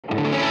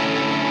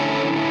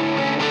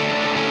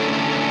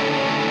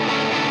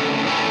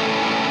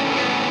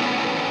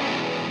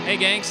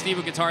gang, Steve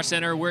at Guitar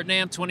Center. We're at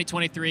NAMM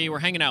 2023. We're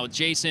hanging out with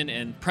Jason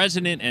and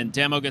president and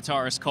demo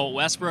guitarist Colt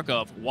Westbrook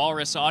of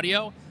Walrus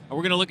Audio. And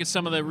we're going to look at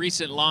some of the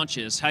recent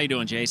launches. How you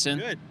doing, Jason?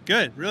 Good,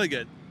 good, really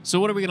good.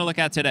 So what are we going to look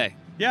at today?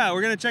 Yeah,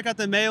 we're going to check out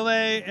the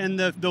Melee and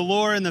the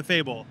Lore and the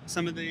Fable,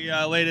 some of the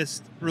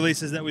latest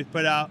releases that we've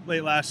put out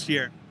late last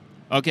year.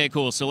 Okay,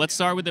 cool. So let's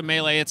start with the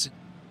Melee.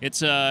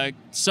 Its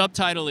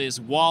subtitle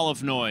is Wall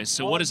of Noise.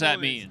 So what does that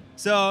mean?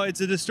 So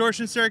it's a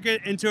distortion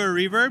circuit into a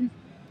reverb,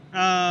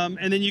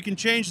 and then you can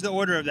change the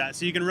order of that.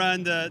 So you can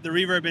run the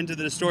reverb into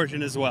the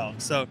distortion as well.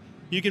 So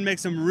you can make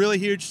some really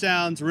huge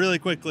sounds really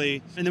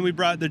quickly. And then we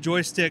brought the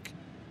joystick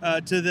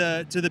to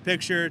the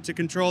picture to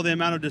control the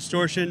amount of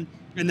distortion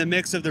and the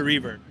mix of the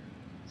reverb.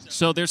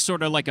 So there's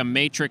sort of like a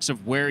matrix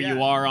of where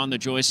you are on the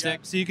joystick?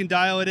 Yeah. So you can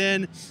dial it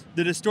in.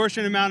 The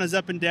distortion amount is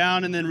up and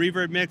down, and then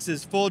reverb mix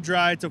is full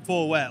dry to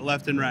full wet,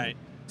 left and right.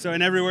 So,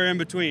 and everywhere in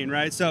between,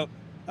 right? So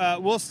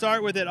we'll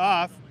start with it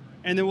off,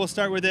 and then we'll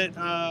start with it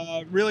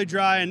really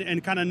dry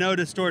and kind of no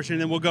distortion,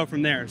 and then we'll go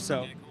from there.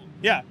 So, okay, cool.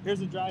 Yeah, here's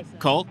the dry sound.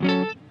 Colt?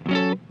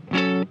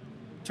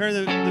 Turn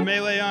the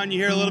Melee on, you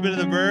hear a little bit of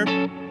the verb.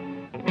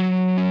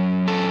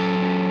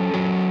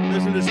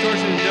 There's some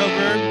distortion and no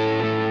verb.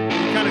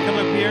 You kind of come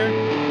up here.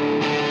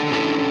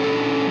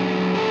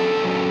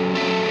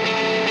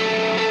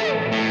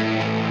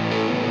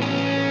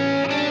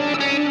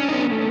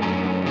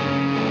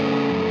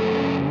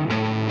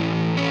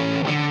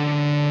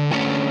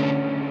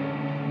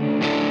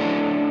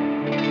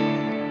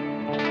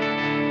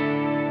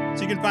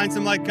 Find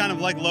some kind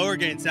of lower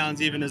gain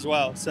sounds even as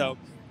well. So,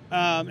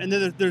 and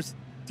then there's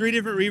 3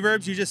 different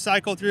reverbs you just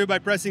cycle through by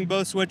pressing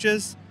both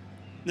switches.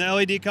 The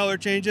LED color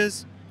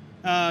changes.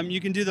 You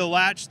can do the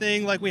latch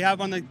thing like we have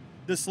on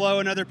the slow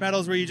and other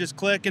pedals where you just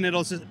click and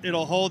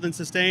it'll hold and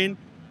sustain.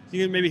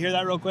 You can maybe hear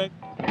that real quick.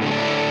 And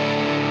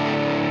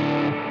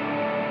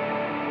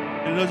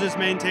it'll just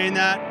maintain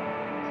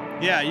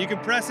that. Yeah, you can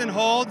press and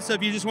hold. So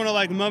if you just want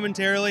to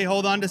momentarily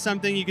hold on to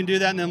something, you can do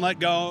that and then let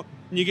go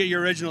and you get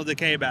your original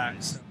decay back.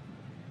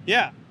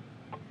 Yeah.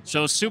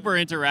 So super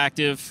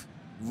interactive,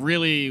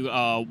 really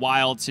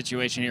wild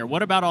situation here.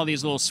 What about all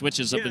these little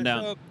switches up and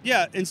down? So,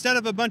 yeah, instead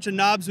of a bunch of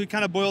knobs, we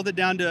kind of boiled it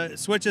down to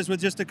switches with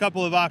just a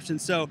couple of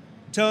options. So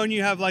tone,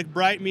 you have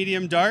bright,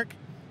 medium, dark.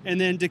 And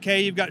then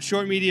decay, you've got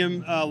short,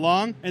 medium,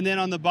 long. And then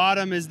on the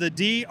bottom is the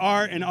D,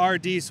 R, and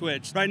RD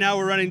switch. Right now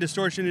we're running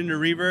distortion into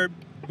reverb.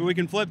 But we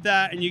can flip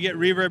that and you get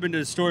reverb into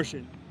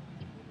distortion.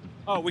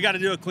 Oh, we got to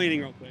do a cleaning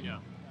real quick. Yeah.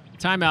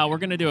 Time out. We're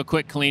going to do a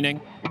quick cleaning.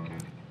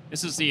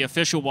 This is the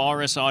official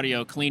Walrus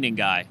Audio cleaning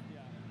guy.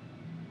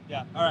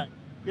 Yeah. All right.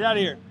 Get out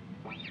of here.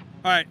 All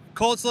right.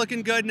 Colt's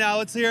looking good now.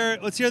 Let's hear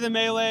the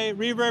Melee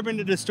reverb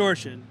into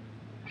distortion.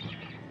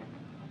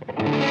 It's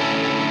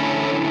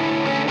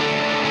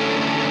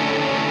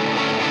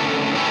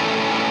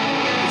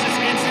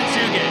just instant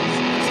shoegaze.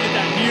 Let's get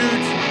that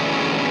huge.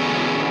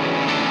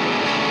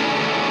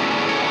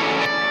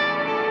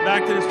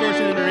 Back to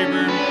distortion into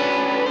reverb.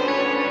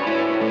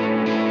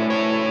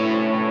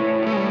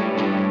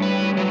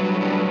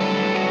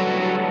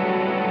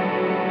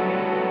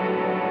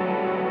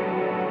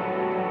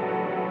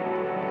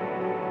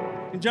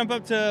 Jump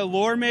up to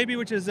Lore maybe,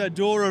 which is a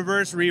dual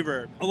reverse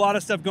reverb. A lot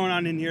of stuff going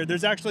on in here.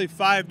 There's actually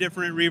 5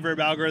 different reverb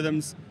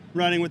algorithms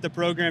running with the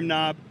program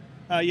knob.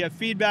 You have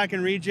feedback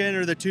and regen,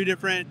 or the 2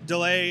 different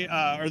delay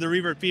or the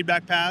reverb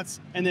feedback paths.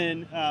 And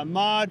then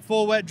mod,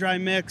 full wet dry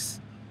mix,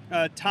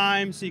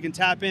 time, so you can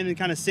tap in and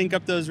kind of sync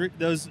up those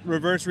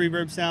reverse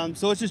reverb sounds.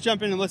 So let's just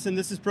jump in and listen.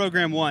 This is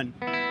program 1.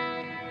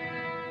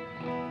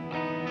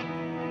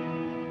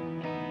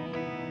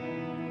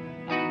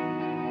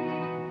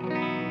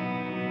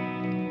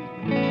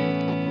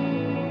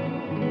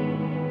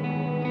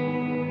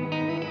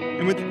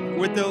 And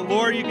with the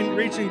Lore, you can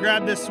reach and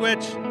grab this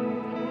switch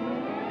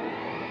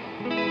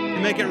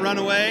and make it run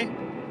away.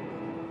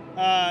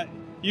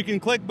 You can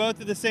click both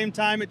at the same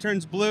time. It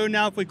turns blue.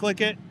 Now if we click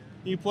it,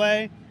 you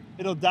play,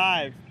 it'll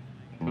dive.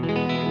 When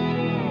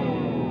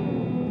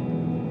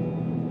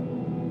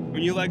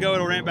you let go,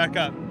 it'll ramp back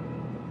up.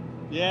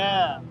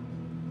 Yeah.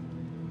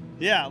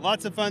 Yeah,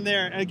 lots of fun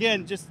there. And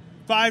again, just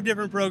 5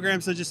 different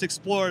programs, so just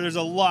explore. There's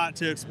a lot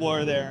to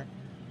explore there.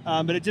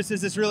 But it just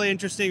is this really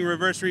interesting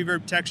reverse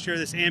reverb texture,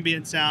 this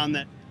ambient sound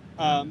that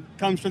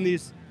comes from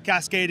these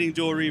cascading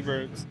dual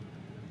reverbs.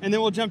 And then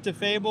we'll jump to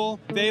Fable.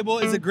 Fable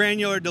is a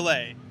granular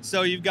delay.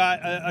 So you've got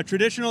a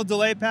traditional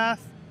delay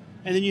path,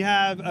 and then you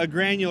have a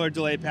granular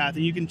delay path,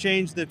 and you can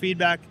change the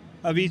feedback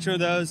of each of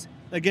those.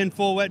 Again,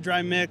 full wet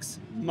dry mix,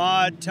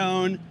 mod,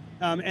 tone,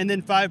 and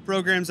then 5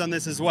 programs on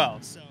this as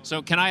well.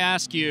 So can I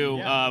ask you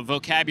a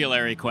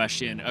vocabulary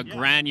question?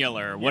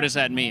 Granular, what does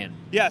that mean?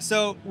 Yeah,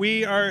 so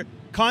we are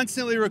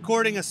constantly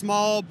recording a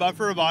small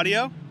buffer of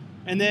audio,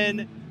 and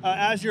then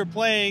as you're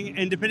playing,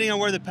 and depending on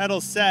where the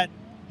pedal's set,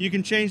 you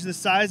can change the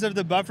size of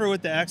the buffer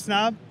with the X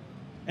knob,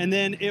 and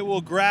then it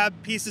will grab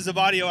pieces of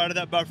audio out of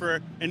that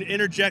buffer and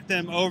interject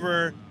them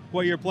over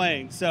what you're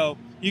playing. So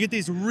you get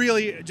these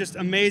really just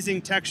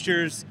amazing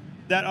textures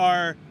that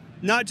are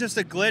not just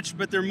a glitch,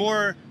 but they're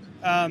more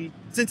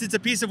since it's a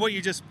piece of what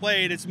you just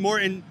played, it's more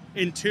in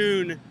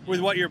tune with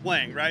what you're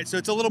playing, right? So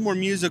it's a little more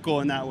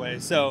musical in that way.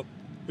 So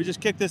we just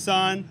kick this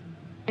on.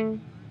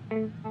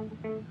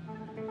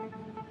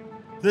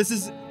 This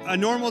is a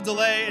normal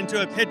delay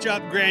into a pitch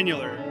up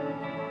granular.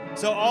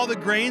 So all the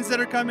grains that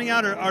are coming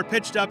out are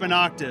pitched up an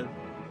octave.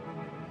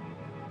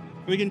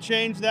 We can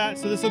change that,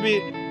 so this will be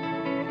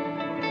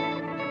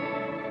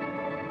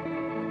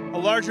a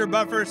larger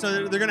buffer,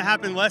 so they're gonna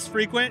happen less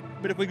frequent,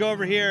 but if we go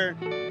over here,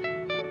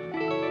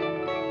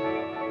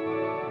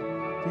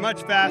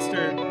 much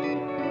faster.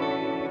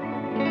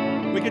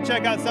 We could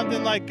check out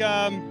something like,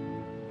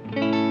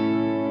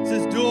 this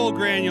is dual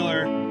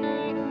granular.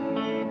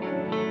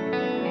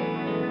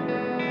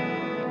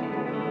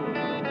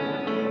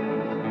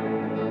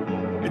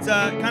 It's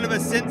a kind of a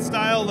synth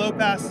style low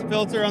pass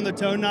filter on the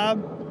tone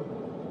knob.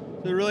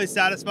 So really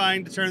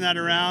satisfying to turn that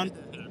around.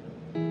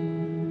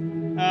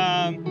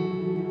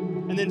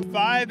 And then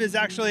 5 is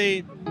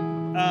actually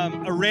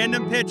a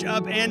random pitch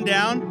up and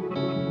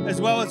down, as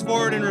well as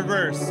forward and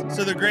reverse.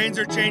 So the grains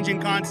are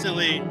changing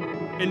constantly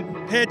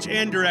in pitch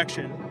and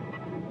direction.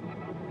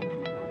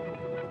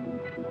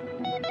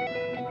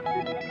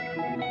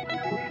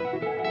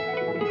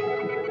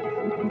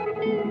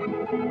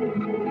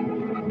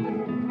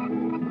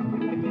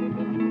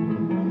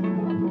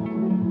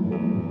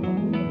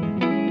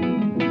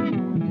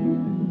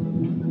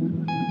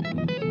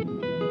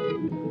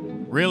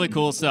 Really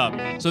cool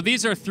stuff. So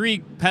these are 3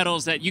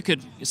 pedals that you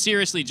could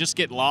seriously just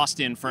get lost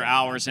in for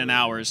hours and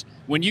hours.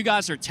 When you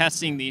guys are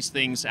testing these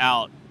things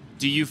out,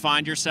 do you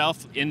find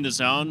yourself in the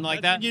zone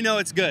like that? When you know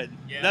it's good.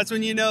 Yeah. That's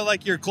when you know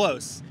like you're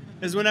close.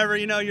 Is whenever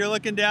you know you're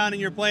looking down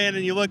and you're playing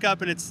and you look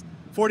up and it's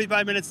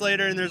 45 minutes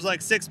later and there's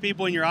like 6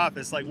 people in your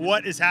office. Like,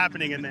 what is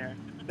happening in there?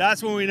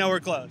 That's when we know we're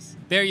close.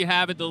 There you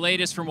have it, the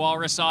latest from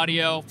Walrus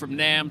Audio from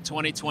NAMM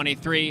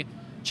 2023.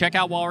 Check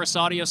out Walrus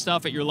Audio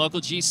stuff at your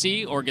local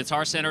GC or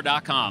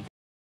guitarcenter.com.